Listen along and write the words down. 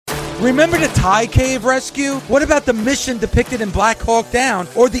Remember the Thai cave rescue? What about the mission depicted in Black Hawk Down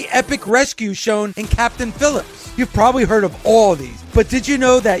or the epic rescue shown in Captain Phillips? You've probably heard of all of these, but did you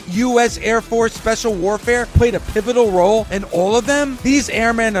know that U.S. Air Force Special Warfare played a pivotal role in all of them? These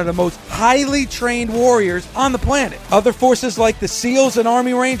airmen are the most highly trained warriors on the planet. Other forces like the SEALs and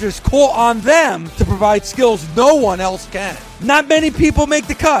Army Rangers call on them to provide skills no one else can. Not many people make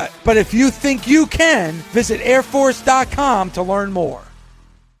the cut, but if you think you can, visit airforce.com to learn more.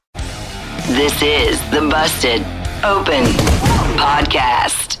 This is the Busted Open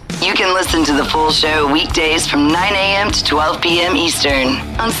Podcast. You can listen to the full show weekdays from 9 a.m. to 12 p.m. Eastern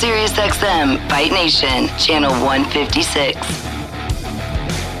on SiriusXM Fight Nation, channel 156.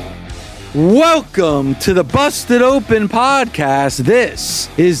 Welcome to the Busted Open Podcast. This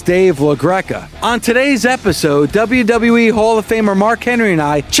is Dave LaGreca. On today's episode, WWE Hall of Famer Mark Henry and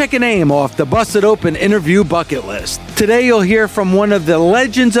I check a name off the Busted Open interview bucket list. Today you'll hear from one of the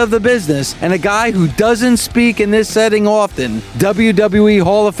legends of the business and a guy who doesn't speak in this setting often, WWE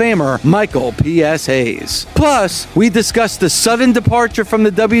Hall of Famer Michael P.S. Hayes. Plus, we discuss the sudden departure from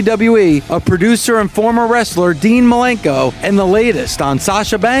the WWE of producer and former wrestler Dean Malenko and the latest on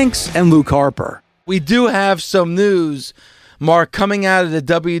Sasha Banks and Luke Harper. We do have some news, Mark, coming out of the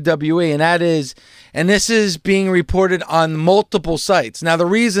WWE, and that is, and this is being reported on multiple sites. Now, the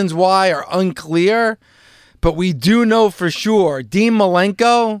reasons why are unclear, but we do know for sure Dean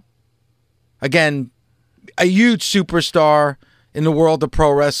Malenko, again, a huge superstar in the world of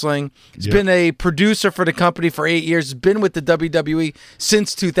pro wrestling. He's been a producer for the company for 8 years. He's been with the WWE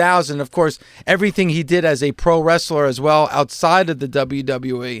since 2000. Of course, everything he did as a pro wrestler as well outside of the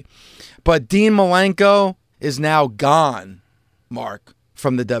WWE. But Dean Malenko is now gone, Mark,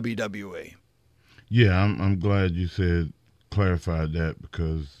 from the WWE. Yeah, I'm glad you clarified that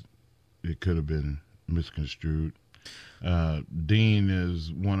because it could have been misconstrued. Dean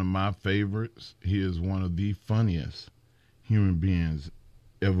is one of my favorites. He is one of the funniest human beings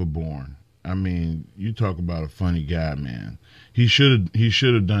ever born. I mean, you talk about a funny guy, man. He should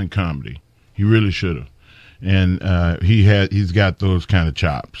have done comedy. He really should have. And he's got those kind of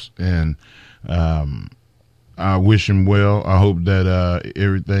chops. And I wish him well. I hope that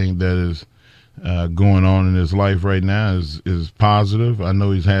everything that is going on in his life right now is positive. I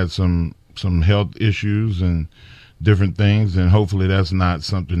know he's had some health issues and different things, and hopefully that's not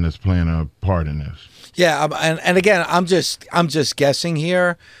something that's playing a part in this. Yeah, and again, I'm just guessing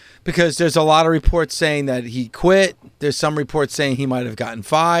here because there's a lot of reports saying that he quit. There's some reports saying he might have gotten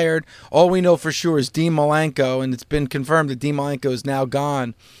fired. All we know for sure is Dean Malenko, and it's been confirmed that Dean Malenko is now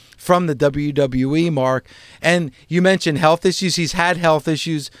gone from the WWE, Mark. And you mentioned health issues. He's had health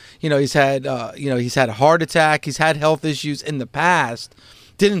issues. He's had a heart attack. He's had health issues in the past.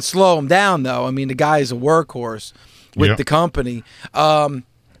 Didn't slow him down, though. I mean, the guy is a workhorse with the company.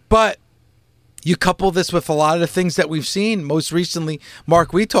 But you couple this with a lot of the things that we've seen. Most recently,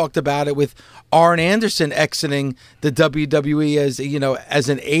 Mark, we talked about it with Arn Anderson exiting the WWE as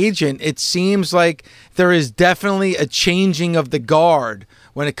an agent. It seems like there is definitely a changing of the guard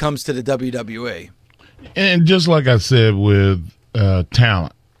when it comes to the WWE. And just like I said with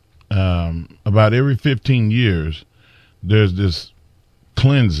talent, about every 15 years, there's this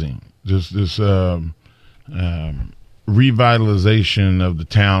cleansing, this revitalization of the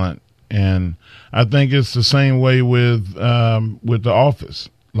talent. And I think it's the same way with The Office.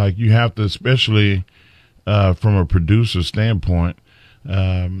 Like, you have to, especially from a producer standpoint,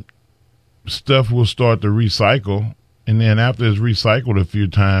 stuff will start to recycle, and then after it's recycled a few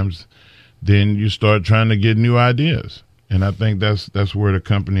times, then you start trying to get new ideas. And I think that's where the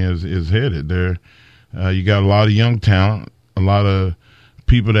company is headed. There, you got a lot of young talent, a lot of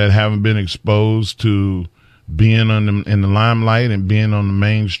people that haven't been exposed to being in the limelight and being on the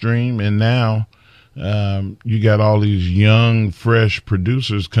mainstream, and now you got all these young, fresh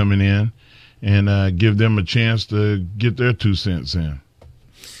producers coming in and give them a chance to get their 2 cents in.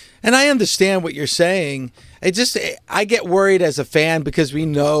 And I understand what you're saying. I get worried as a fan because we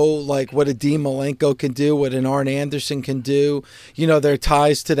know like what a Dean Malenko can do, what an Arn Anderson can do. Their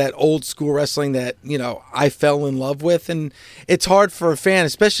ties to that old school wrestling that, I fell in love with. And it's hard for a fan,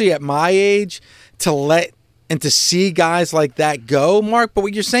 especially at my age, to let and to see guys like that go, Mark. But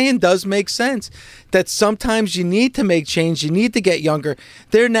what you're saying does make sense, that sometimes you need to make change. You need to get younger.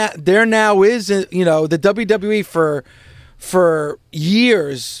 There now is, the WWE for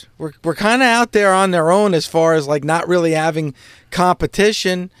years, we're kind of out there on their own as far as like not really having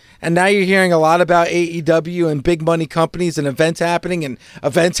competition. And now you're hearing a lot about AEW and big money companies and events happening at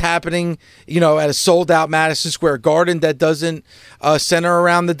a sold out Madison Square Garden that doesn't center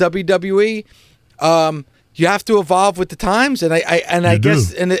around the WWE. you have to evolve with the times, and I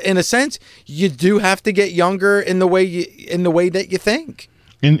guess in a sense you do have to get younger in the way that you think.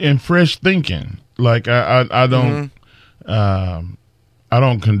 In fresh thinking. Like I don't I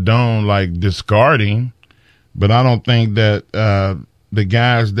don't condone like discarding, but I don't think that the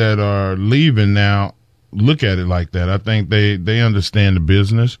guys that are leaving now look at it like that. I think they understand the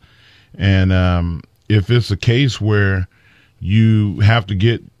business, and if it's a case where you want to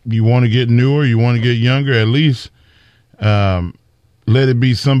get newer, you want to get younger, at least let it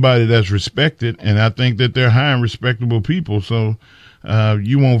be somebody that's respected. And I think that they're hiring respectable people, so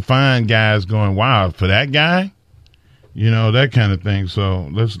you won't find guys going, wow, for that guy, that kind of thing. So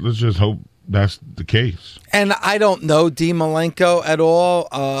let's just hope that's the case. And I don't know Dean Malenko at all.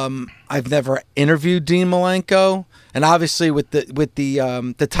 I've never interviewed Dean Malenko, and obviously with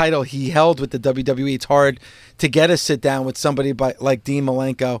the title he held with the WWE, it's hard to get a sit down with somebody like Dean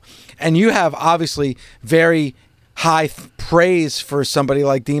Malenko. And you have obviously very high praise for somebody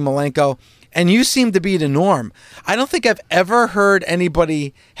like Dean Malenko, and you seem to be the norm. I don't think I've ever heard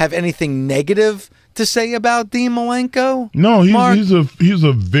anybody have anything negative to say about Dean Malenko. No, he's a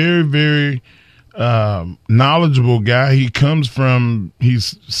very, very knowledgeable guy.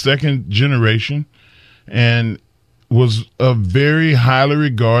 He's second generation and was a very highly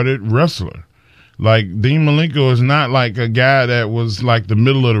regarded wrestler. Like, Dean Malenko is not like a guy that was like the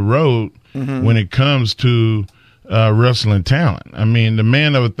middle of the road when it comes to wrestling talent. I mean, the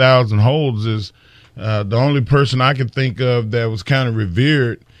man of 1,000 holds is the only person I can think of that was kind of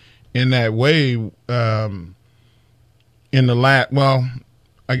revered in that way in the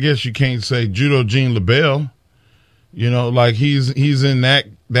I guess you can't say Judo Gene LaBelle, like he's in that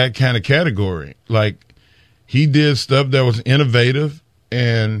kind of category. Like, he did stuff that was innovative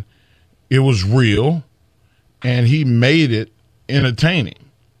and it was real and he made it entertaining.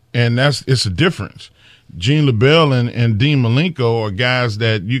 And it's a difference. Gene LaBelle and Dean Malenko are guys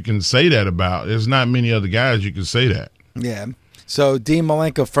that you can say that about. There's not many other guys you can say that. Yeah. So Dean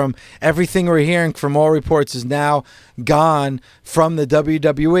Malenko, from everything we're hearing from all reports, is now gone from the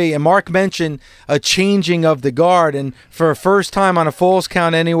WWE. And Mark mentioned a changing of the guard. And for a first time on a Falls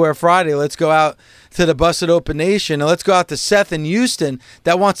Count Anywhere Friday, let's go out to the Busted Open Nation. And let's go out to Seth in Houston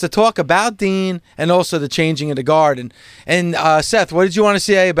that wants to talk about Dean and also the changing of the guard. And Seth, what did you want to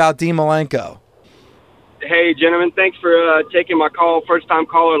say about Dean Malenko? Hey, gentlemen, thanks for taking my call. First-time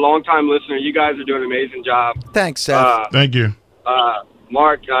caller, long-time listener. You guys are doing an amazing job. Thanks, Seth. Thank you.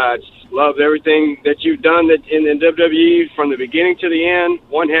 Mark, just love everything that you've done in WWE from the beginning to the end.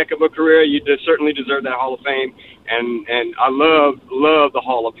 One heck of a career. You certainly deserve that Hall of Fame, and I love the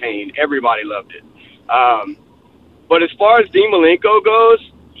Hall of Pain. Everybody loved it. But as far as Dean Malenko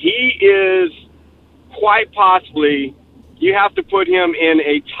goes, he is quite possibly, you have to put him in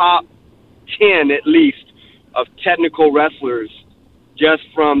a top 10 at least of technical wrestlers, just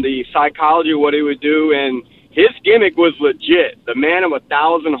from the psychology of what he would do. And his gimmick was legit. The man of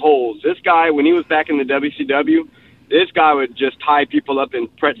 1,000 holds. This guy, when he was back in the WCW, this guy would just tie people up in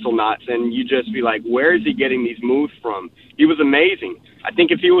pretzel knots, and you just be like, where is he getting these moves from? He was amazing. I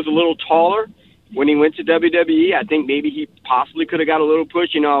think if he was a little taller when he went to WWE, I think maybe he possibly could have got a little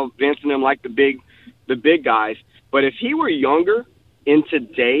push, Vince and them like the big guys. But if he were younger in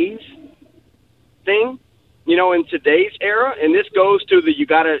today's thing, in today's era, and this goes to the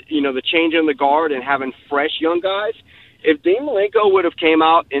change in the guard and having fresh young guys. If Dean Malenko would have came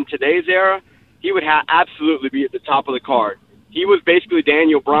out in today's era, he would absolutely be at the top of the card. He was basically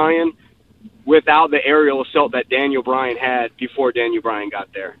Daniel Bryan without the aerial assault that Daniel Bryan had before Daniel Bryan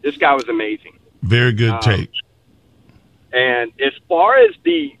got there. This guy was amazing. Very good take. And as far as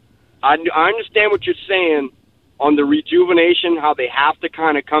I understand what you're saying on the rejuvenation, how they have to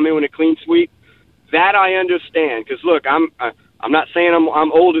kind of come in with a clean sweep. That I understand, because look, I'm not saying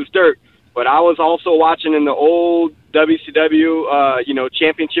I'm old as dirt, but I was also watching in the old WCW,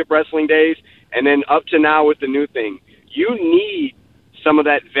 championship wrestling days, and then up to now with the new thing. You need some of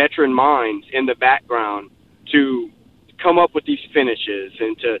that veteran minds in the background to come up with these finishes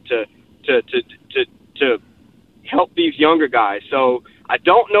and to help these younger guys. So I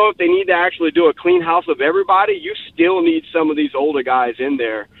don't know if they need to actually do a clean house of everybody. You still need some of these older guys in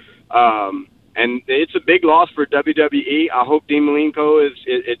there. And it's a big loss for WWE. I hope Dean Malenko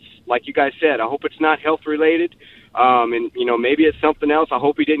it's like you guys said, I hope it's not health related. And maybe it's something else. I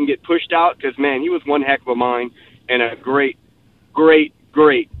hope he didn't get pushed out, because man, he was one heck of a mind and a great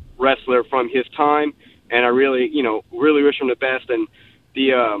wrestler from his time. And I really wish him the best. And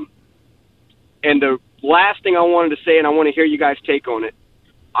the last thing I wanted to say, and I want to hear you guys take on it.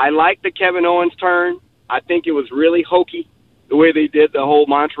 I like the Kevin Owens turn. I think it was really hokey the way they did the whole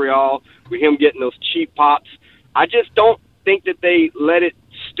Montreal with him getting those cheap pops. I just don't think that they let it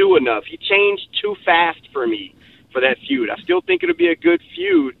stew enough. He changed too fast for me for that feud. I still think it'll be a good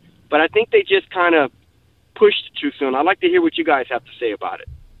feud, but I think they just kind of pushed it too soon. I'd like to hear what you guys have to say about it.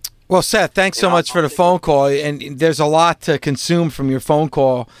 Well, Seth, thanks so much for the phone call, and there's a lot to consume from your phone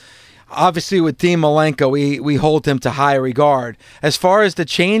call. Obviously, with Dean Malenko, we hold him to high regard. As far as the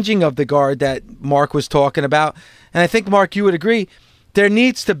changing of the guard that Mark was talking about, and I think, Mark, you would agree, there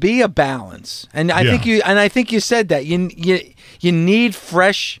needs to be a balance. And I think you said that. You need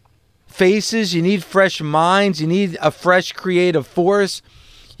fresh faces, you need fresh minds, you need a fresh creative force.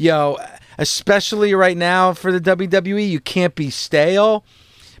 Especially right now for the WWE, you can't be stale.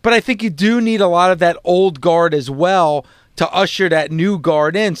 But I think you do need a lot of that old guard as well to usher that new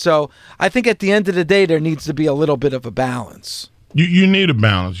guard in. So I think at the end of the day, there needs to be a little bit of a balance. You need a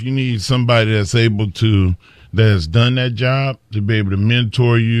balance. You need somebody that has done that job to be able to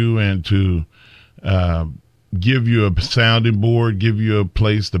mentor you and to give you a sounding board, give you a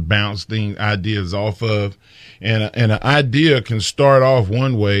place to bounce things, ideas off of. And an idea can start off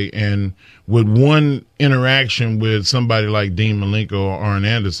one way, and with one interaction with somebody like Dean Malenko or Arn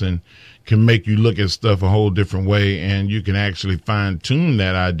Anderson can make you look at stuff a whole different way, and you can actually fine-tune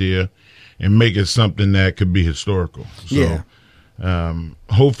that idea and make it something that could be historical. So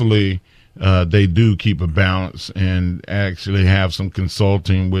hopefully they do keep a balance and actually have some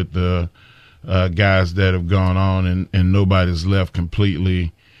consulting with the guys that have gone on, and nobody's left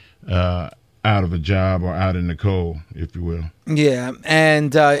completely out of a job or out in the cold, if you will. Yeah,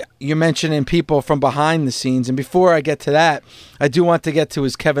 and you're mentioning people from behind the scenes. And before I get to that, I do want to get to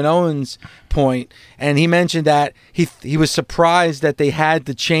his Kevin Owens point. And he mentioned that he was surprised that they had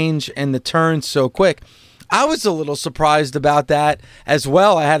the change and the turn so quick. I was a little surprised about that as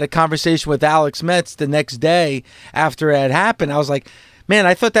well. I had a conversation with Alex Metz the next day after it had happened. I was like, man,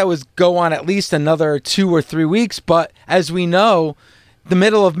 I thought that was go on at least another 2 or 3 weeks. But as we know, the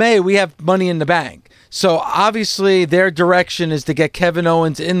middle of May, we have Money in the Bank. So obviously their direction is to get Kevin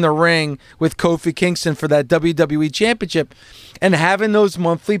Owens in the ring with Kofi Kingston for that WWE Championship. And having those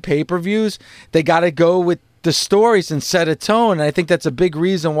monthly pay-per-views, they got to go with the stories and set a tone. And I think that's a big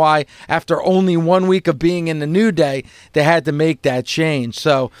reason why after only 1 week of being in the New Day, they had to make that change.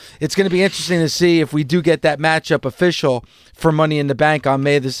 So it's going to be interesting to see if we do get that matchup official for Money in the Bank on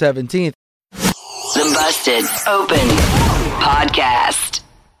May the 17th. The Busted Open Podcast.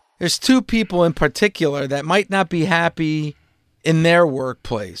 There's two people in particular that might not be happy in their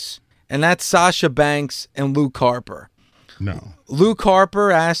workplace, and that's Sasha Banks and Luke Harper. No. Luke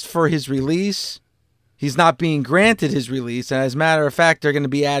Harper asked for his release. He's not being granted his release, and as a matter of fact, they're going to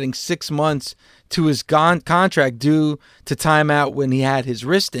be adding 6 months to his contract due to timeout when he had his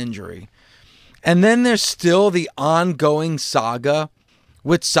wrist injury. And then there's still the ongoing saga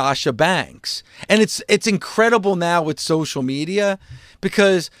with Sasha Banks. And it's incredible now with social media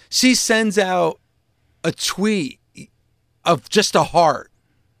because she sends out a tweet of just a heart.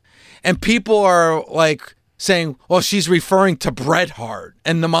 And people are like saying, well, she's referring to Bret Hart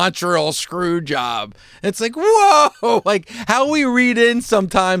and the Montreal screw job. It's like, whoa, like how we read in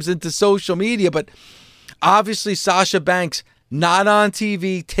sometimes into social media. But obviously Sasha Banks not on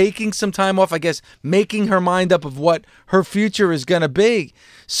TV, taking some time off, I guess, making her mind up of what her future is going to be.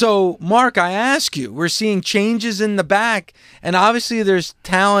 So, Mark, I ask you, we're seeing changes in the back, and obviously there's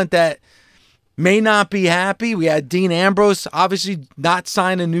talent that may not be happy. We had Dean Ambrose obviously not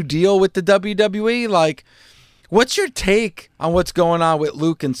sign a new deal with the WWE. Like, what's your take on what's going on with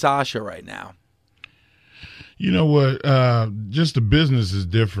Luke and Sasha right now? You know what? Just the business is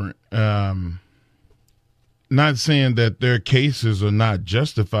different. Not saying that their cases are not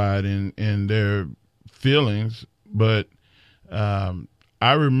justified in their feelings, but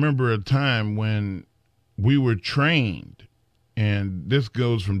I remember a time when we were trained, and this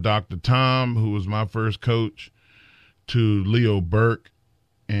goes from Dr. Tom, who was my first coach, to Leo Burke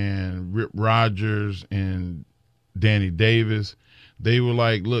and Rip Rogers and Danny Davis. They were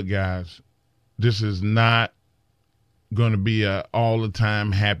like, look, guys, this is not going to be a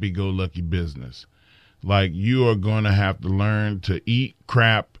all-the-time happy-go-lucky business. Like, you are going to have to learn to eat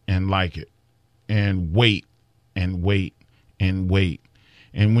crap and like it and wait and wait and wait.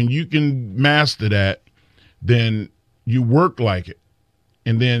 And when you can master that, then you work like it.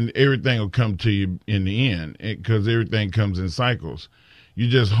 And then everything will come to you in the end because everything comes in cycles. You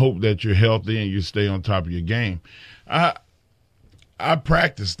just hope that you're healthy and you stay on top of your game. I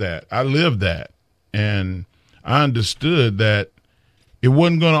practiced that. I lived that. And I understood that it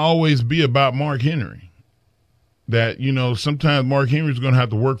wasn't going to always be about Mark Henry. That, you know, sometimes Mark Henry's going to have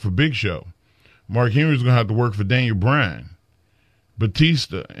to work for Big Show. Mark Henry's going to have to work for Daniel Bryan.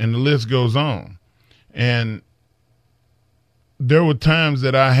 Batista, and the list goes on. And there were times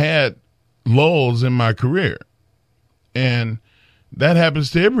that I had lulls in my career, and that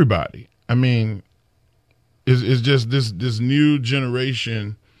happens to everybody. I mean, it's just this new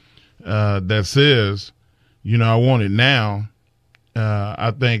generation that says, I want it now,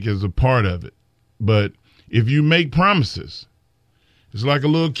 I think is a part of it. But if you make promises, it's like a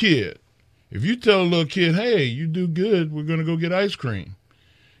little kid. If you tell a little kid, hey, you do good, we're going to go get ice cream,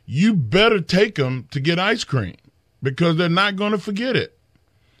 you better take them to get ice cream because they're not going to forget it.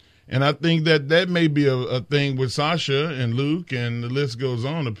 And I think that may be a thing with Sasha and Luke, and the list goes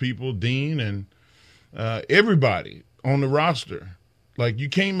on of people, Dean and everybody on the roster. Like, you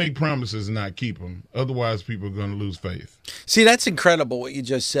can't make promises and not keep them. Otherwise, people are going to lose faith. See, that's incredible what you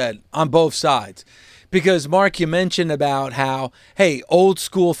just said on both sides. Because, Mark, you mentioned about how, hey, old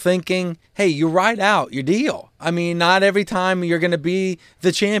school thinking, hey, you ride out your deal. I mean, not every time you're going to be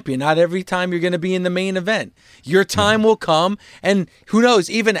the champion. Not every time you're going to be in the main event. Your time will come, and who knows,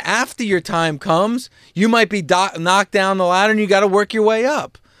 even after your time comes, you might be knocked down the ladder and you got to work your way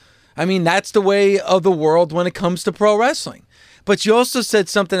up. I mean, that's the way of the world when it comes to pro wrestling. But you also said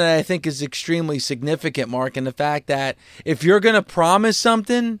something that I think is extremely significant, Mark, in the fact that if you're going to promise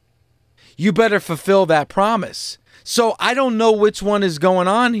something, you better fulfill that promise. So I don't know which one is going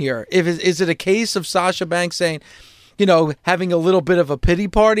on here. Is it a case of Sasha Banks saying, having a little bit of a pity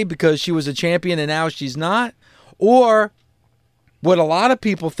party because she was a champion and now she's not? Or what a lot of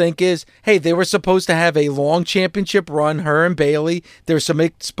people think is, hey, they were supposed to have a long championship run, her and Bayley. They're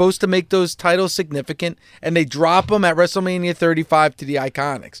supposed to make those titles significant, and they drop them at WrestleMania 35 to the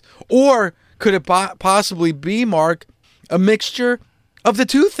Iconics. Or could it possibly be, Mark, a mixture of the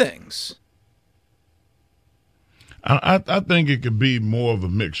two things? I think it could be more of a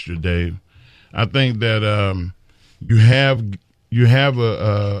mixture, Dave. I think that you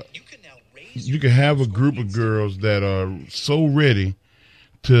can have a group of girls that are so ready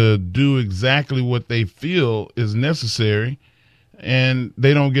to do exactly what they feel is necessary, and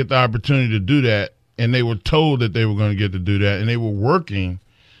they don't get the opportunity to do that, and they were told that they were going to get to do that, and they were working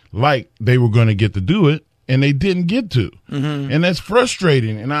like they were going to get to do it, and they didn't get to. Mm-hmm. And that's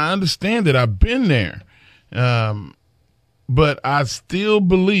frustrating, and I understand that. I've been there. But I still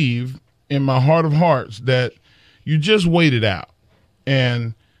believe in my heart of hearts that you just wait it out,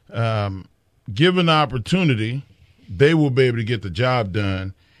 and given the opportunity, they will be able to get the job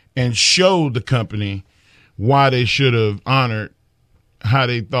done and show the company why they should have honored how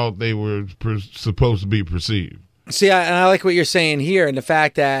they thought they were supposed to be perceived. See, I like what you're saying here, and the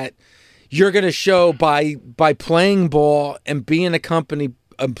fact that you're going to show by playing ball and being a company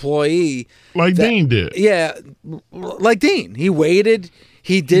employee. Like Dean did. Yeah, like Dean. He waited.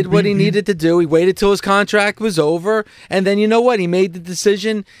 He did what he needed to do. He waited till his contract was over. And then you know what? He made the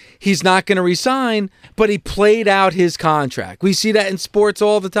decision he's not going to resign, but he played out his contract. We see that in sports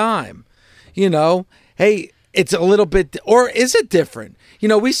all the time. Hey, it's a little bit, or is it different?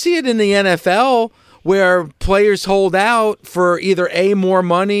 We see it in the NFL where players hold out for either more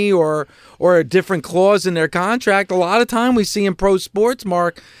money or a different clause in their contract. A lot of time we see in pro sports,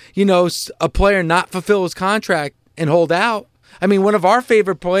 Mark, a player not fulfill his contract and hold out. I mean, one of our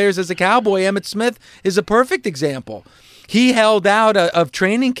favorite players as a Cowboy, Emmitt Smith, is a perfect example. He held out of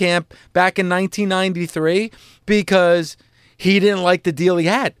training camp back in 1993 because he didn't like the deal he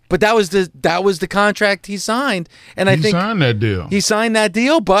had. But that was the contract he signed. And I think he signed that deal. He signed that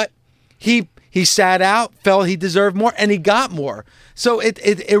deal, but he sat out, felt he deserved more, and he got more. So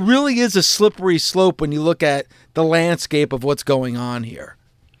it really is a slippery slope when you look at the landscape of what's going on here.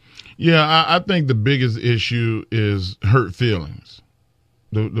 Yeah, I think the biggest issue is hurt feelings.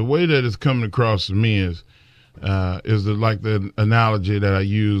 The way that it's coming across to me is like the analogy that I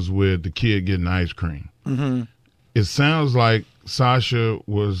use with the kid getting ice cream. Mm-hmm. It sounds like Sasha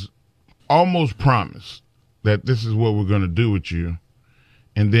was almost promised that this is what we're going to do with you,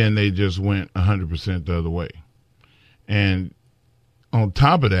 and then they just went 100% the other way. And on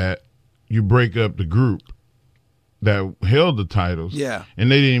top of that, you break up the group that held the titles, yeah,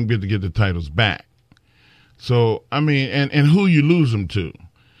 and they didn't even get to get the titles back. So, I mean, and who you lose them to,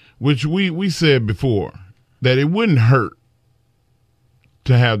 which we said before, that it wouldn't hurt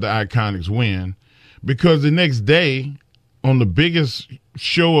to have the Iconics win, because the next day, on the biggest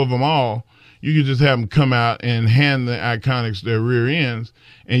show of them all, you could just have them come out and hand the Iconics their rear ends,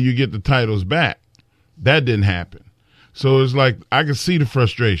 and you get the titles back. That didn't happen. So it's like, I can see the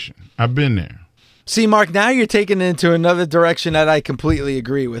frustration. I've been there. See, Mark, now you're taking it into another direction that I completely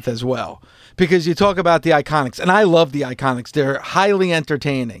agree with as well. Because you talk about the Iconics, and I love the Iconics. They're highly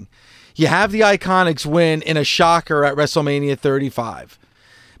entertaining. You have the Iconics win in a shocker at WrestleMania 35.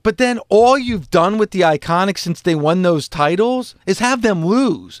 But then all you've done with the Iconics since they won those titles is have them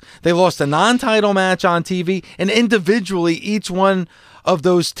lose. They lost a non-title match on TV, and individually each one of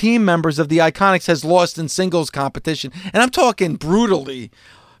those team members of the Iconics has lost in singles competition. And I'm talking brutally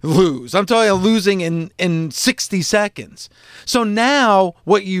lose. I'm talking losing in 60 seconds. So now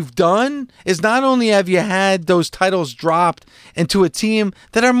what you've done is not only have you had those titles dropped into a team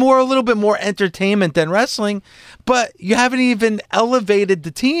that are a little bit more entertainment than wrestling, but you haven't even elevated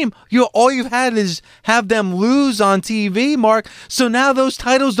the team. All you've had is have them lose on TV, Mark. So now those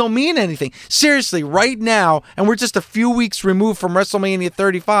titles don't mean anything. Seriously, right now, and we're just a few weeks removed from WrestleMania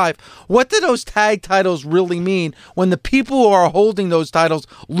 35, what do those tag titles really mean when the people who are holding those titles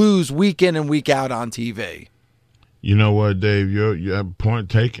lose week in and week out on TV? You know what, Dave? Your point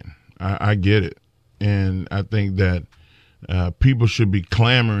taken. I get it. And I think that people should be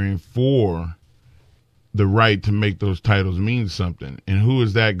clamoring for the right to make those titles mean something. And who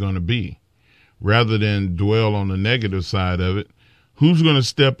is that going to be? Rather than dwell on the negative side of it, who's going to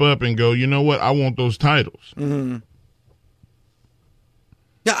step up and go, you know what, I want those titles? Mm-hmm.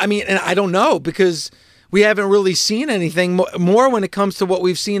 Yeah, I mean, and I don't know, because we haven't really seen anything more when it comes to what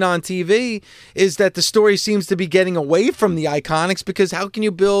we've seen on TV, is that the story seems to be getting away from the Iconics, because how can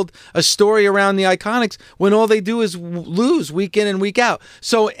you build a story around the Iconics when all they do is lose week in and week out?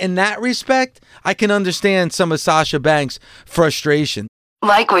 So in that respect, I can understand some of Sasha Banks' frustration.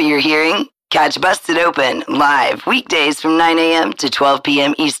 Like what you're hearing? Catch Busted Open live weekdays from 9 a.m. to 12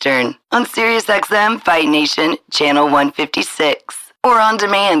 p.m. Eastern on SiriusXM Fight Nation Channel 156 or on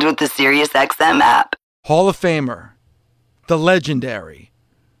demand with the SiriusXM app. Hall of Famer, the legendary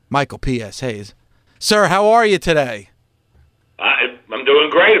Michael P.S. Hayes. Sir, how are you today? I'm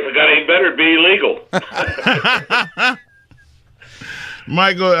doing great. If it got any better, it'd be illegal.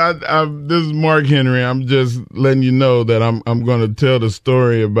 Michael, this is Mark Henry. I'm just letting you know that I'm going to tell the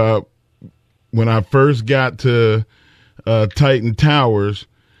story about when I first got to Titan Towers.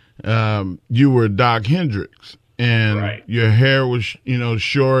 You were Doc Hendricks. And right. Your hair was,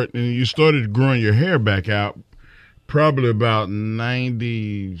 short, and you started growing your hair back out probably about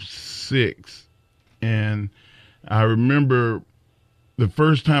 96. And I remember the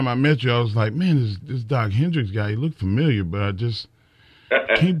first time I met you, I was like, man, this Doc Hendricks guy, he looked familiar, but I just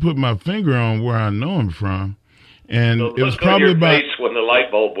can't put my finger on where I know him from. And so it was probably about when the light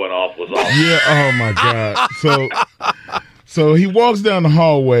bulb went off was off. Yeah, oh my God. So he walks down the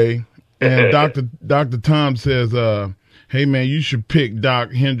hallway. And Dr. Tom says, hey, man, you should pick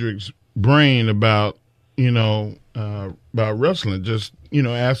Doc Hendricks' brain about wrestling. Just,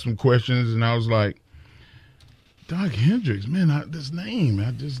 ask some questions. And I was like, Doc Hendricks, man, this name, I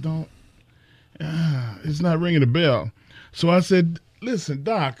just don't, it's not ringing a bell. So I said, listen,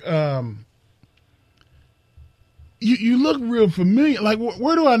 Doc, you look real familiar. Like,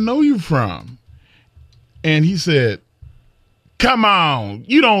 where do I know you from? And he said, come on,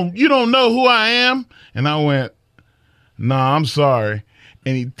 you don't know who I am? And I went, nah, I'm sorry.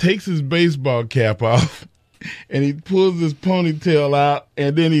 And he takes his baseball cap off and he pulls his ponytail out,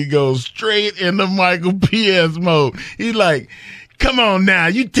 and then he goes straight into Michael P.S. mode. He's like, come on now,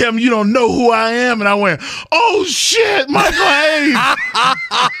 you tell me you don't know who I am? And I went, oh shit, Michael Hayes.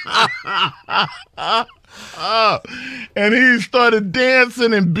 And he started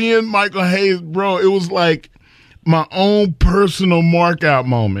dancing and being Michael Hayes, bro. It was like my own personal mark out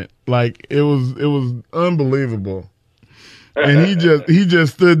moment. Like it was unbelievable. And he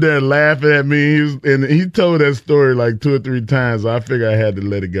just stood there laughing at me. And he told that story like 2 or 3 times. So I figured I had to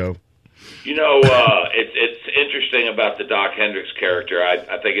let it go. It's interesting about the Doc Hendricks character.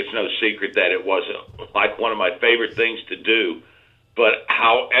 I think it's no secret that it wasn't like one of my favorite things to do. But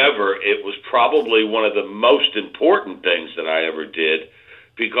however, it was probably one of the most important things that I ever did,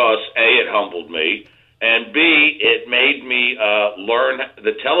 because A, it humbled me, and B, it made me learn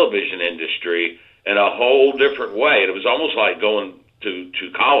the television industry in a whole different way. It was almost like going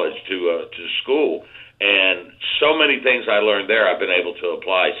to college, to school. And so many things I learned there I've been able to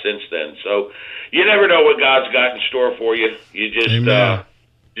apply since then. So you never know what God's got in store for you. You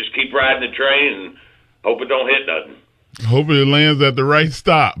just keep riding the train and hope it don't hit nothing. Hope it lands at the right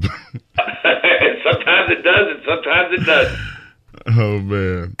stop. Sometimes it does, and sometimes it doesn't. Oh,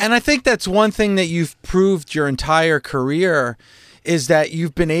 man. And I think that's one thing that you've proved your entire career, is that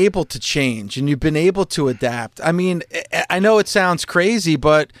you've been able to change and you've been able to adapt. I mean, I know it sounds crazy,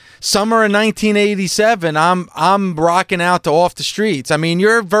 but summer of 1987, I'm rocking out to Off the Streets. I mean,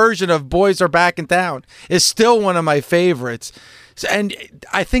 your version of Boys Are Back in Town is still one of my favorites. And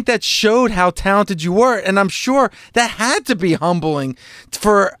I think that showed how talented you were. And I'm sure that had to be humbling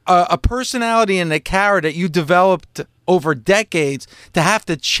for a personality and a character that you developed over decades to have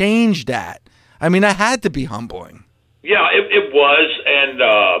to change that. I mean, that had to be humbling. Yeah, it was. And,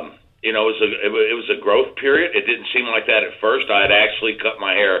 it was a growth period. It didn't seem like that at first. I had actually cut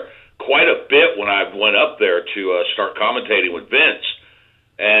my hair quite a bit when I went up there to start commentating with Vince.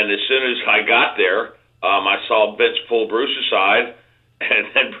 And as soon as I got there, I saw Vince pull Bruce aside, and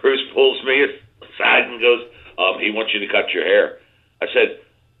then Bruce pulls me aside and goes, he wants you to cut your hair. I said,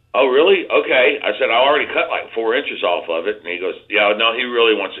 oh, really? Okay. I said, I already cut like 4 inches off of it. And he goes, yeah, no, he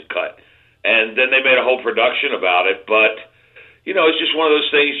really wants it cut. And then they made a whole production about it. But, it's just one of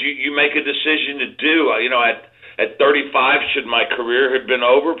those things you make a decision to do. At 35, should my career have been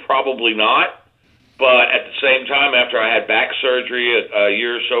over? Probably not. But at the same time, after I had back surgery a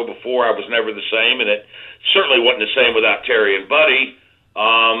year or so before, I was never the same, and it certainly wasn't the same without Terry and Buddy.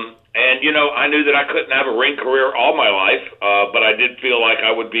 I knew that I couldn't have a ring career all my life, but I did feel like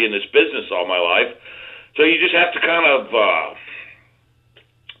I would be in this business all my life. So you just have to kind of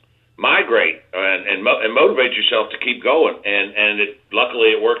migrate and motivate yourself to keep going, and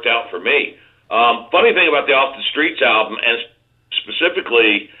luckily it worked out for me. Funny thing about the Off the Streets album, and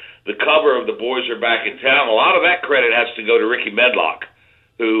specifically the cover of The Boys Are Back in Town, a lot of that credit has to go to Ricky Medlock,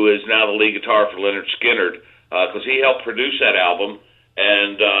 who is now the lead guitar for Lynyrd Skynyrd, because he helped produce that album.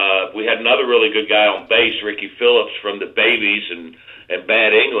 And we had another really good guy on bass, Ricky Phillips from the Babies and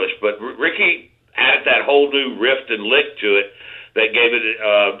Bad English. But Ricky added that whole new riff and lick to it that gave it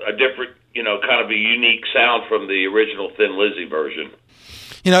a different, kind of a unique sound from the original Thin Lizzy version.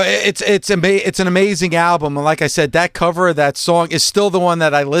 It's an amazing album, and like I said, that cover of that song is still the one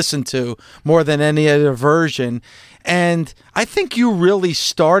that I listen to more than any other version. And I think you really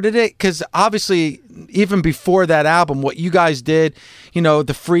started it, because obviously even before that album, what you guys did, the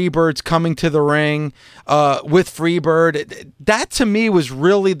Freebirds coming to the ring with Freebird, that to me was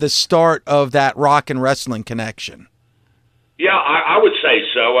really the start of that rock and wrestling connection. Yeah, I would say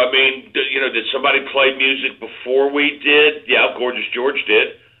so. I mean, did somebody play music before we did? Yeah, Gorgeous George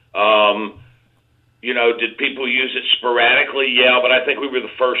did. Did people use it sporadically? Yeah, but I think we were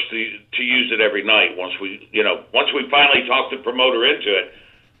the first to use it every night once we finally talked the promoter into it.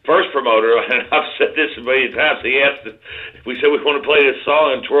 First promoter, and I've said this a million times, we said we want to play this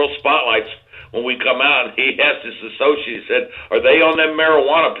song and twirl spotlights when we come out, and he asked his associate, he said, are they on them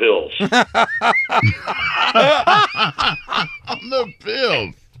marijuana pills? On the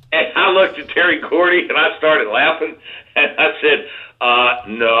pills. And I looked at Terry Gordy, and I started laughing, and I said,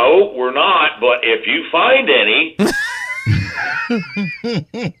 no, we're not, but if you find any...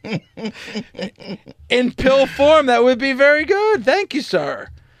 in pill form, that would be very good. Thank you, sir.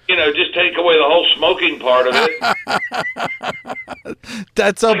 Just take away the whole smoking part of it.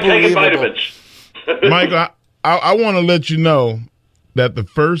 That's unbelievable. Taking vitamins. Michael, I want to let you know that the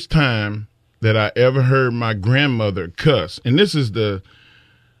first time that I ever heard my grandmother cuss, and this is the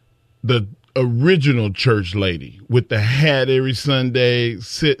original church lady with the hat every Sunday,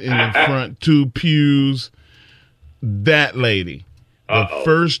 sit in the front 2 pews, that lady. The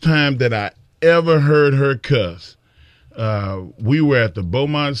first time that I ever heard her cuss, we were at the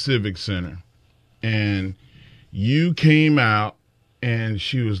Beaumont Civic Center, and you came out, and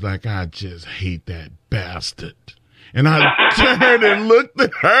she was like, I just hate that bastard. And I turned and looked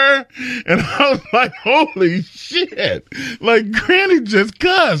at her, and I was like, holy shit. Like, Granny just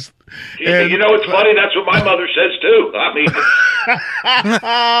cussed. And, it's funny. That's what my mother says, too. I mean.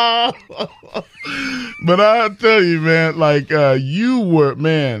 But I'll tell you, man, like, you were,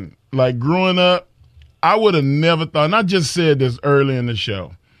 man, like, growing up, I would have never thought, and I just said this early in the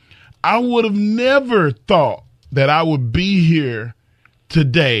show, I would have never thought that I would be here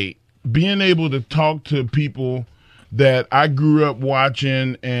today, being able to talk to people that I grew up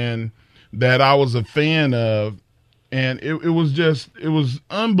watching and that I was a fan of. And it was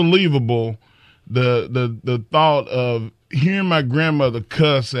unbelievable, the thought of hearing my grandmother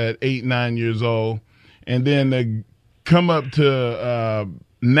cuss at 8, 9 years old, and then to come up to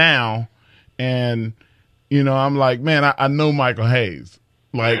now, and I'm like, man, I know Michael Hayes.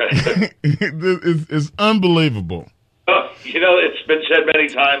 Like, it's unbelievable. It's been said many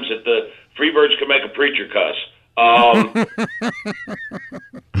times that the Freebirds can make a preacher cuss.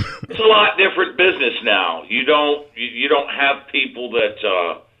 It's a lot different business now. You don't have people that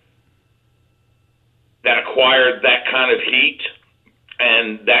acquired that kind of heat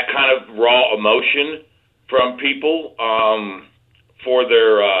and that kind of raw emotion from people for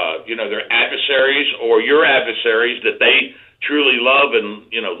their their adversaries or your adversaries that they truly love and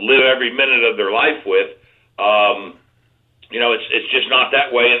live every minute of their life with. it's just not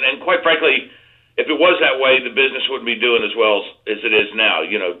that way. And quite frankly, if it was that way, the business wouldn't be doing as well as it is now.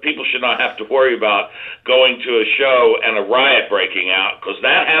 People should not have to worry about going to a show and a riot breaking out, because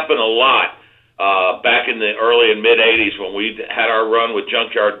that happened a lot back in the early and mid-'80s when we had our run with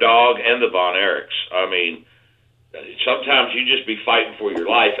Junkyard Dog and the Von Erichs. I mean, sometimes you just be fighting for your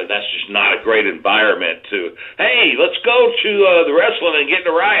life, and that's just not a great environment to, hey, let's go to the wrestling and get in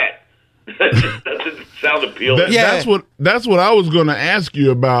a riot. That just doesn't sound appealing. That's what I was going to ask you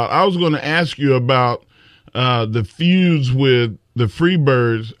about. I was going to ask you about the feuds with the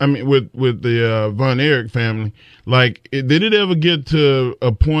Freebirds. I mean, with the Von Erich family. Like, did it ever get to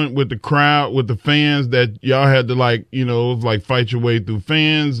a point with the crowd, with the fans, that y'all had to fight your way through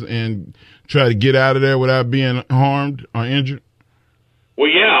fans and try to get out of there without being harmed or injured? Well,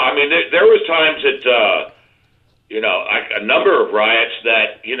 yeah. I mean, there was times that a number of riots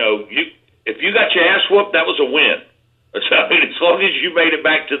that if you got your ass whooped, that was a win. I mean, as long as you made it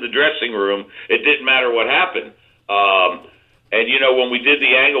back to the dressing room, it didn't matter what happened. And when we did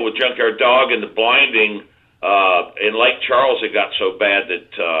the angle with Junkyard Dog and the blinding in Lake Charles, it got so bad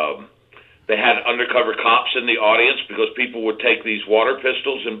that they had undercover cops in the audience because people would take these water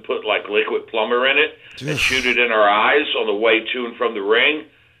pistols and put like liquid plumber in it and shoot it in our eyes on the way to and from the ring.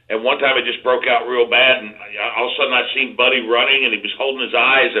 And one time it just broke out real bad, and all of a sudden I seen Buddy running, and he was holding his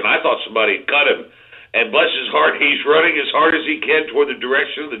eyes, and I thought somebody had cut him. And bless his heart, he's running as hard as he can toward the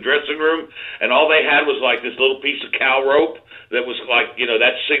direction of the dressing room, and all they had was like this little piece of cow rope that was like,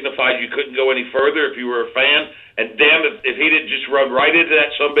 that signified you couldn't go any further if you were a fan. And damn, if he didn't just run right into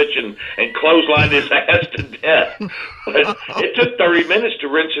that sumbitch and clothesline his ass to death. But it took 30 minutes to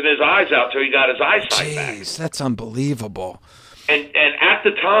rinsing his eyes out till he got his eyesight back. Jeez, that's unbelievable. And at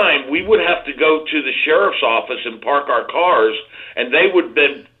the time, we would have to go to the sheriff's office and park our cars, and they would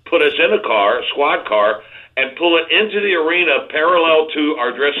then put us in a squad car, and pull it into the arena parallel to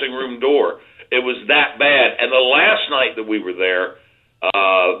our dressing room door. It was that bad. And the last night that we were there,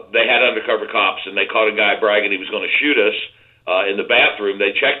 they had undercover cops, and they caught a guy bragging he was going to shoot us in the bathroom.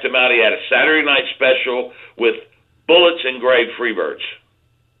 They checked him out. He had a Saturday night special with bullets engraved Freebirds.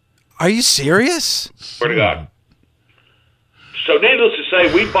 Are you serious? Swear to God. So needless to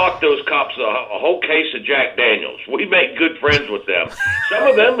say, we bought those cops a whole case of Jack Daniels. We made good friends with them. Some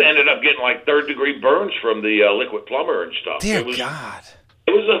of them ended up getting like third-degree burns from the liquid plumber and stuff. Dear God.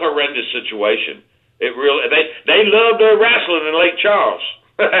 It was a horrendous situation. It really they loved their wrestling in Lake Charles.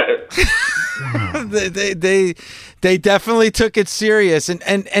 They definitely took it serious.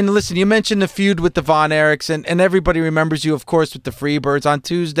 And listen, you mentioned the feud with the Von Erichs, and everybody remembers you, of course, with the Freebirds. On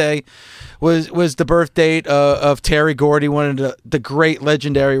Tuesday was the birth date of Terry Gordy, one of the great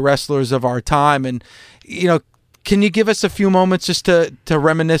legendary wrestlers of our time. And can you give us a few moments just to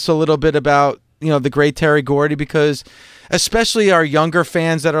reminisce a little bit about the great Terry Gordy, because especially our younger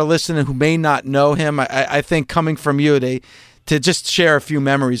fans that are listening who may not know him, I think coming from you, to just share a few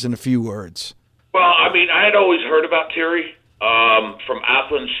memories in a few words. Well, I mean, I had always heard about Terry from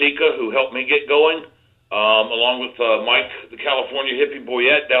Athlan Sika, who helped me get going, along with Mike, the California hippie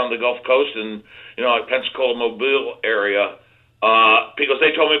boyette down the Gulf Coast and, like Pensacola, Mobile area, because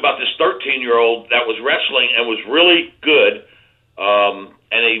they told me about this 13-year-old that was wrestling and was really good,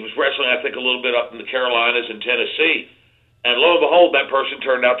 and he was wrestling, I think, a little bit up in the Carolinas and Tennessee. And lo and behold, that person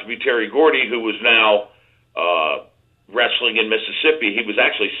turned out to be Terry Gordy, who was now wrestling in Mississippi. He was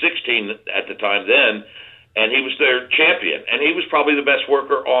actually 16 at the time then, and he was their champion. And he was probably the best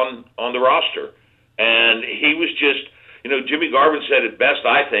worker on the roster. And he was just, Jimmy Garvin said it best,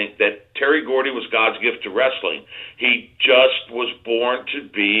 I think, that Terry Gordy was God's gift to wrestling. He just was born to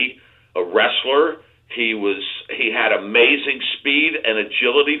be a wrestler. He had amazing speed and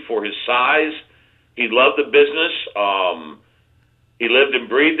agility for his size. He loved the business. He lived and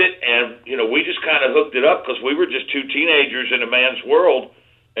breathed it, and, we just kind of hooked it up because we were just two teenagers in a man's world.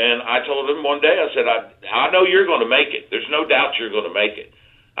 And I told him one day, I said, I know you're going to make it. There's no doubt you're going to make it.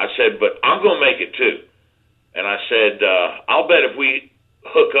 I said, but I'm going to make it too. And I said, I'll bet if we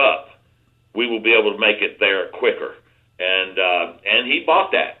hook up, we will be able to make it there quicker. And he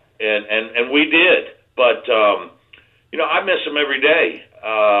bought that, and we did. But, I miss him every day.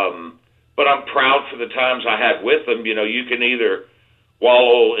 But I'm proud for the times I had with him. You can either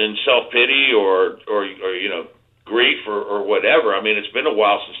wallow in self-pity or grief or whatever. I mean, it's been a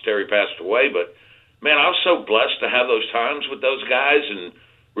while since Terry passed away, but, man, I was so blessed to have those times with those guys and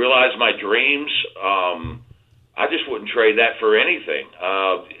realize my dreams. I just wouldn't trade that for anything.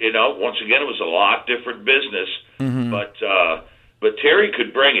 Once again, it was a lot different business, but Terry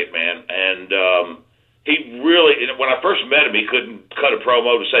could bring it, man. And he really, when I first met him, he couldn't cut a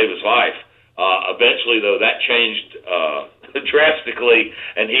promo to save his life. Eventually, though, that changed drastically,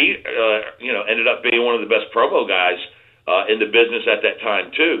 and he, ended up being one of the best promo guys in the business at that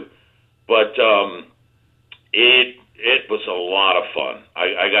time too. But it was a lot of fun.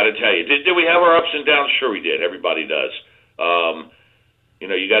 I got to tell you, did we have our ups and downs? Sure, we did. Everybody does.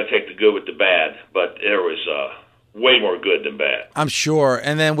 You got to take the good with the bad, but there was way more good than bad. I'm sure.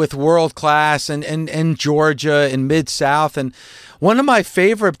 And then with World Class and Georgia and Mid-South. And one of my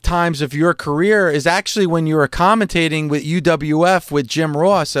favorite times of your career is actually when you were commentating with UWF with Jim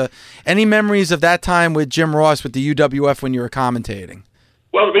Ross. Any memories of that time with Jim Ross with the UWF when you were commentating?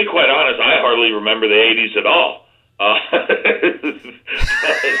 Well, to be quite honest, I hardly remember the 80s at all.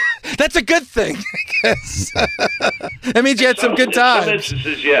 That's a good thing, I guess. That means you had some good times. In some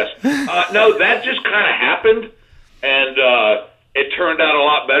instances, yes. No, that just kind of happened, and it turned out a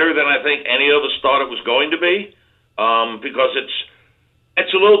lot better than I think any of us thought it was going to be, because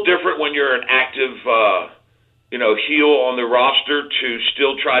it's a little different when you're an active, heel on the roster to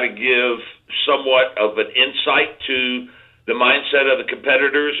still try to give somewhat of an insight to the mindset of the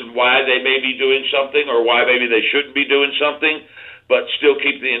competitors and why they may be doing something or why maybe they shouldn't be doing something, but still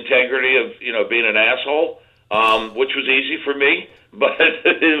keep the integrity of, being an asshole, which was easy for me, but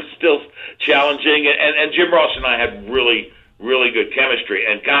it was still challenging. And Jim Ross and I had really, really good chemistry.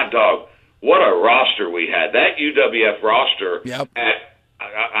 And God dog, what a roster we had. That UWF roster, yep.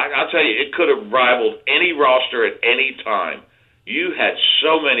 I'll tell you, it could have rivaled any roster at any time. You had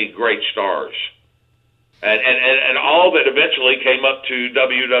so many great stars. And all that eventually came up to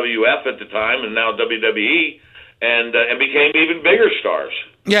WWF at the time and now WWE and became even bigger stars.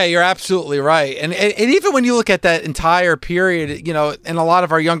 Yeah, you're absolutely right. And even when you look at that entire period, and a lot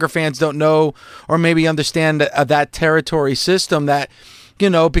of our younger fans don't know or maybe understand that territory system that,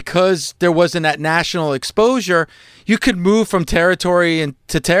 because there wasn't that national exposure, you could move from territory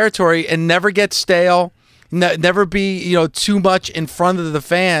to territory and never get stale. Never be, too much in front of the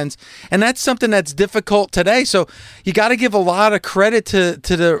fans. And that's something that's difficult today. So you got to give a lot of credit to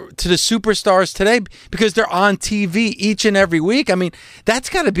the superstars today because they're on TV each and every week. I mean, that's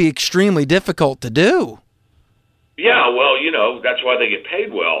got to be extremely difficult to do. Yeah, well, that's why they get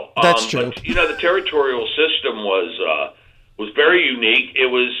paid well. That's true. But, the territorial system was very unique. It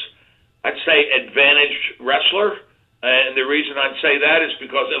was, I'd say, advantaged wrestler. And the reason I'd say that is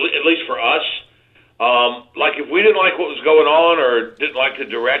because, at least for us, like if we didn't like what was going on or didn't like the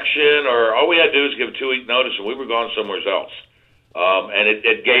direction, or all we had to do was give a 2-week notice and we were gone somewhere else. And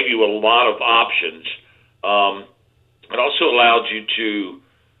it gave you a lot of options. It also allowed you to,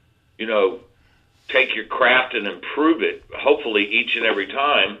 take your craft and improve it, hopefully each and every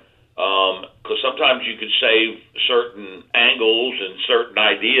time. Because sometimes you could save certain angles and certain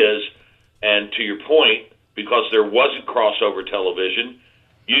ideas. And to your point, because there wasn't crossover television,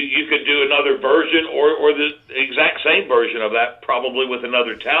 you could do another version or the exact same version of that, probably with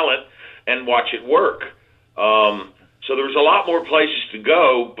another talent, and watch it work. So there was a lot more places to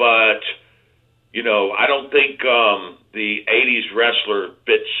go, but, I don't think the 80s wrestler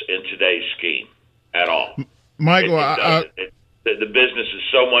fits in today's scheme at all. Michael, the business is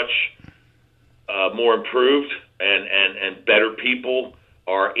so much more improved, and better people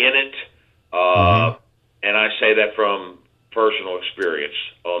are in it. And I say that from personal experience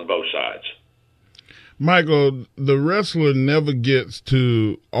on both sides. Michael, the wrestler never gets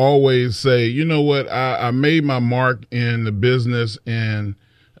to always say, you know what, I made my mark in the business, and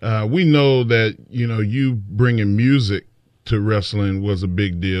we know that, you bringing music to wrestling was a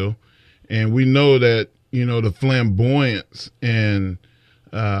big deal. And we know that, the flamboyance and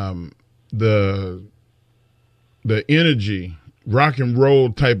the energy, rock and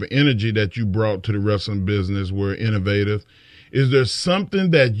roll type of energy that you brought to the wrestling business were innovative. Is there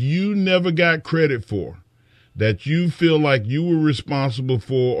something that you never got credit for that you feel like you were responsible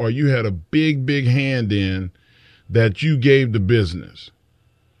for or you had a big, big hand in that you gave the business?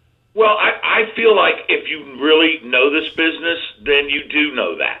 Well, I feel like if you really know this business, then you do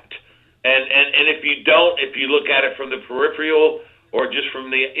know that. And if you don't, if you look at it from the peripheral or just from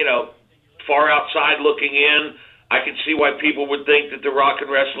the, far outside looking in, I can see why people would think that the Rock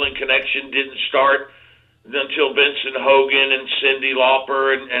and Wrestling Connection didn't start until Vincent Hogan and Cyndi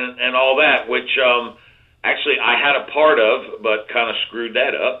Lauper and all that, which actually I had a part of, but kind of screwed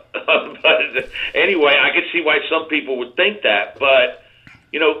that up. But anyway, I could see why some people would think that. But,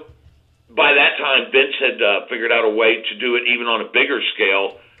 by that time, Vince had figured out a way to do it even on a bigger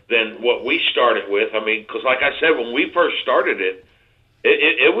scale than what we started with. I mean, because like I said, when we first started it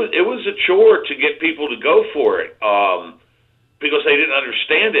was a chore to get people to go for it. Because they didn't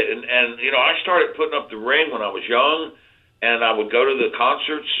understand it. And I started putting up the ring when I was young, and I would go to the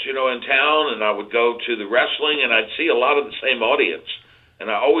concerts, in town, and I would go to the wrestling, and I'd see a lot of the same audience. And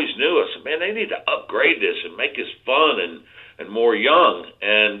I always knew, I said, man, they need to upgrade this and make this fun and more young.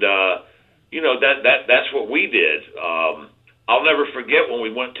 And, that's what we did. I'll never forget when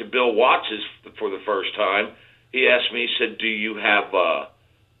we went to Bill Watts's for the first time. He asked me, he said, do you have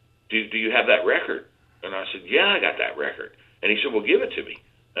that record? And I said, yeah, I got that record. And he said, well, give it to me.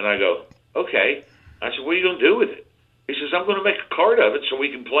 And I go, okay. I said, what are you going to do with it? He says, I'm going to make a card of it so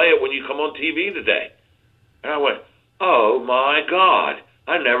we can play it when you come on TV today. And I went, oh, my God.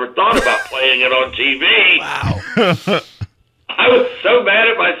 I never thought about playing it on TV. Wow. I was so mad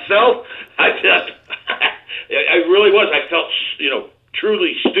at myself. I really was. I felt,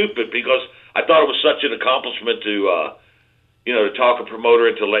 truly stupid because I thought it was such an accomplishment to talk a promoter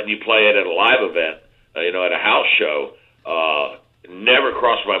into letting you play it at a live event, at a house show. Never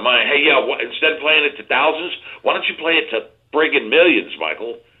crossed my mind. Hey, instead of playing it to thousands, why don't you play it to friggin' millions,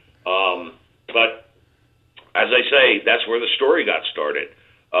 Michael? But as I say, that's where the story got started.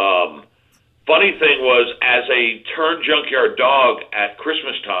 Funny thing was, as a turned Junkyard Dog at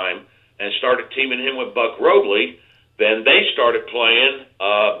Christmas time and started teaming him with Buck Robley, then they started playing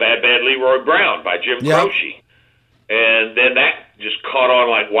Bad Bad Leroy Brown by Jim Croce. And then that just caught on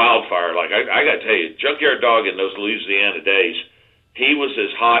like wildfire. Like, I got to tell you, Junkyard Dog in those Louisiana days, he was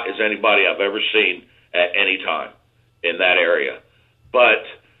as hot as anybody I've ever seen at any time in that area. But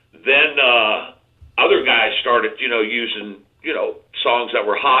then other guys started, using, songs that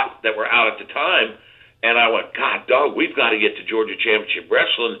were hot, that were out at the time. And I went, God, dog, we've got to get to Georgia Championship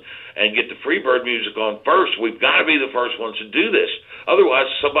Wrestling and get the Freebird music on first. We've got to be the first ones to do this. Otherwise,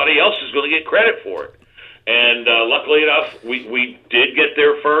 somebody else is going to get credit for it. And luckily enough, we did get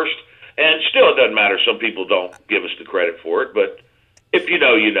there first. And still, it doesn't matter. Some people don't give us the credit for it. But if you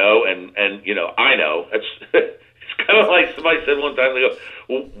know, you know. And I know. It's kind of like somebody said one time, they go,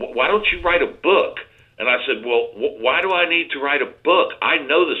 well, why don't you write a book? And I said, well, why do I need to write a book? I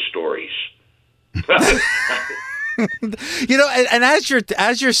know the stories. And as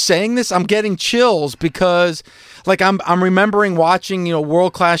you're saying this, I'm getting chills because, like, I'm remembering watching,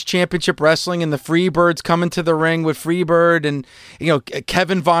 World Class Championship Wrestling and the Freebirds coming to the ring with Freebird, and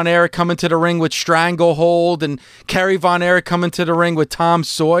Kevin Von Erich coming to the ring with Stranglehold, and Kerry Von Erich coming to the ring with Tom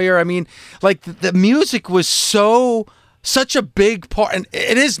Sawyer. I mean, like, the music was such a big part, and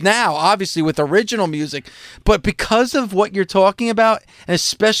it is now, obviously, with original music, but because of what you're talking about, and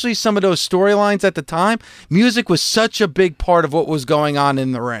especially some of those storylines at the time, music was such a big part of what was going on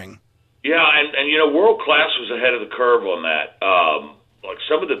in the ring. Yeah, and World Class was ahead of the curve on that. Like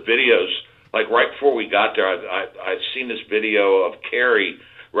some of the videos, like right before we got there, I'd seen this video of Kerry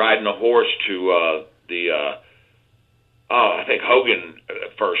riding a horse to I think Hogan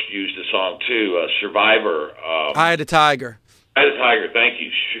first used the song too, Survivor. Eye of the Tiger. Eye of the Tiger, thank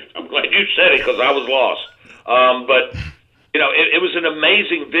you. I'm glad you said it because I was lost. But, it was an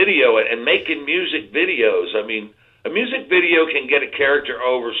amazing video, and making music videos, I mean, a music video can get a character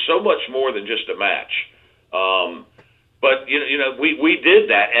over so much more than just a match. But, we did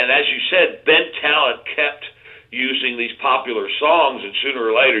that, and as you said, Ben Talent kept using these popular songs, and sooner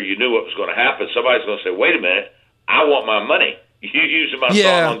or later you knew what was going to happen. Somebody's going to say, wait a minute, I want my money. You're using my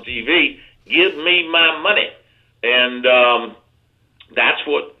song on TV. Give me my money. And that's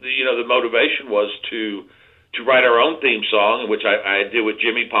what the motivation was to write our own theme song, which I did with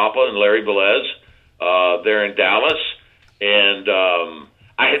Jimmy Papa and Larry Velez there in Dallas. And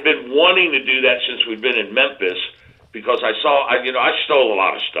I had been wanting to do that since we'd been in Memphis because I stole a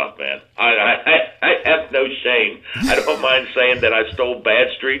lot of stuff, man. I have no shame. I don't mind saying that I stole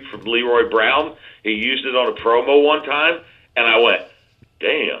Bad Street from Leroy Brown. He used it on a promo one time, and I went,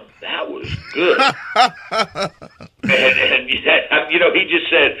 damn, that was good. and he just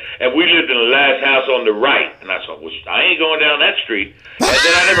said, and we lived in the last house on the right. And I thought, well, I ain't going down that street. And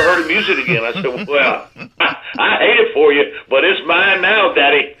then I never heard of music again. I said, well, I hate it for you, but it's mine now,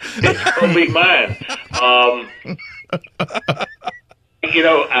 Daddy. It's going to be mine.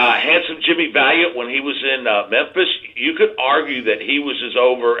 Handsome Jimmy Valiant, when he was in Memphis, you could argue that he was as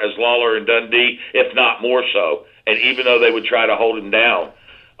over as Lawler and Dundee, if not more so. And even though they would try to hold him down.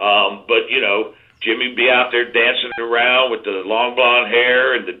 But Jimmy would be out there dancing around with the long blonde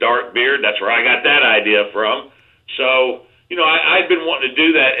hair and the dark beard. That's where I got that idea from. So, I'd been wanting to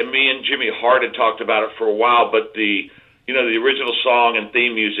do that, and me and Jimmy Hart had talked about it for a while, but the original song and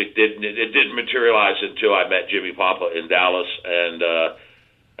theme music didn't materialize until I met Jimmy Papa in Dallas, and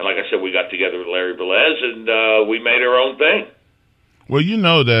like I said, we got together with Larry Velez, and we made our own thing. Well, you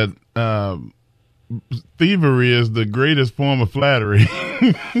know that thievery is the greatest form of flattery.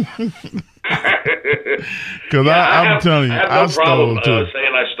 Because I'm telling you, I have no problem too.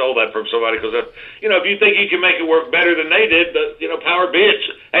 saying I stole that from somebody. Because if you think you can make it work better than they did, power be it.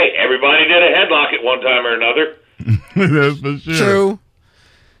 Hey, everybody did a headlock at one time or another. That's for sure. True.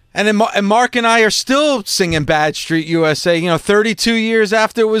 And Mark and I are still singing Bad Street USA, 32 years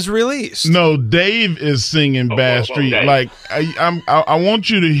after it was released. No, Dave is singing Bad Street. Dave. Like, I want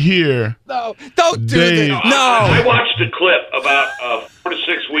you to hear. No, don't do Dave. this. No. I watched a clip about 4 to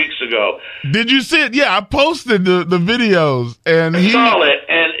 6 weeks ago. Did you see it? Yeah, I posted the videos. And I saw it,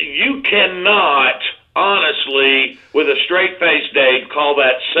 and you cannot, honestly, with a straight face, Dave, call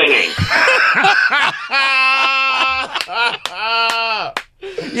that singing.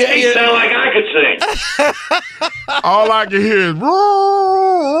 Yeah, You sound like I could sing. all I can hear is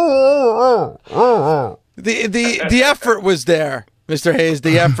the effort was there, Mr. Hayes.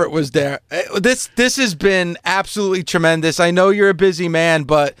 The effort was there. This has been absolutely tremendous. I know you're a busy man,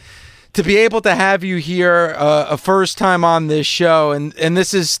 but to be able to have you here a first time on this show, and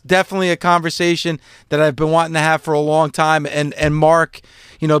this is definitely a conversation that I've been wanting to have for a long time, and Mark,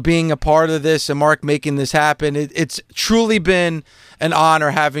 being a part of this, and Mark making this happen, it's truly been an honor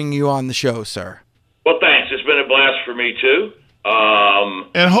having you on the show, sir. Well, thanks. It's been a blast for me, too.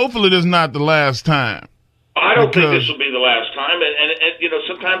 and hopefully this is not the last time. I don't think this will be the last time. And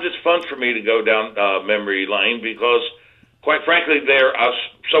sometimes it's fun for me to go down memory lane because, quite frankly, I'm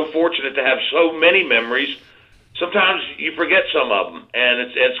so fortunate to have so many memories. Sometimes you forget some of them, and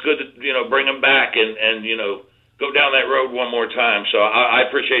it's good to bring them back and go down that road one more time. So I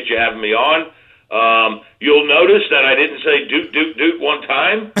appreciate you having me on. You'll notice that I didn't say doot, doot, doot one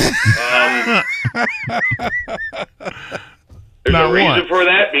time. There's a reason for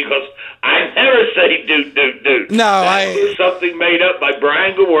that because I never say doot, doot, doot. No, that was something made up by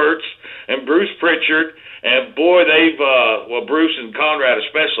Brian Gewirtz and Bruce Pritchard. And boy, they've, Bruce and Conrad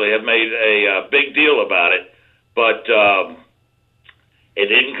especially have made a big deal about it. But it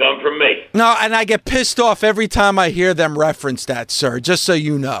didn't come from me. No, and I get pissed off every time I hear them reference that, sir, just so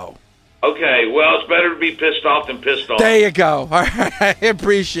you know. Okay, well, it's better to be pissed off than pissed on. There you go. All right, I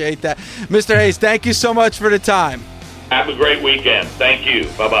appreciate that. Mr. Hayes, thank you so much for the time. Have a great weekend. Thank you.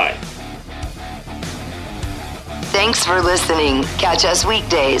 Bye-bye. Thanks for listening. Catch us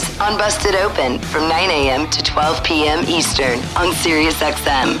weekdays on Busted Open from 9 a.m. to 12 p.m. Eastern on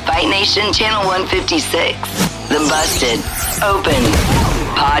SiriusXM, Fight Nation Channel 156. The Busted Open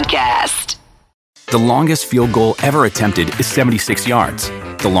Podcast. The longest field goal ever attempted is 76 yards.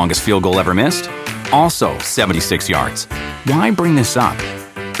 The longest field goal ever missed? Also 76 yards. Why bring this up?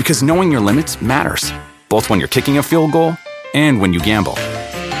 Because knowing your limits matters, both when you're kicking a field goal and when you gamble.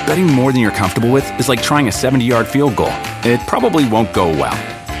 Betting more than you're comfortable with is like trying a 70-yard field goal. It probably won't go well.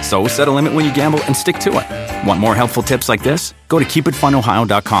 So set a limit when you gamble and stick to it. Want more helpful tips like this? Go to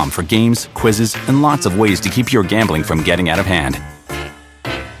keepitfunohio.com for games, quizzes, and lots of ways to keep your gambling from getting out of hand.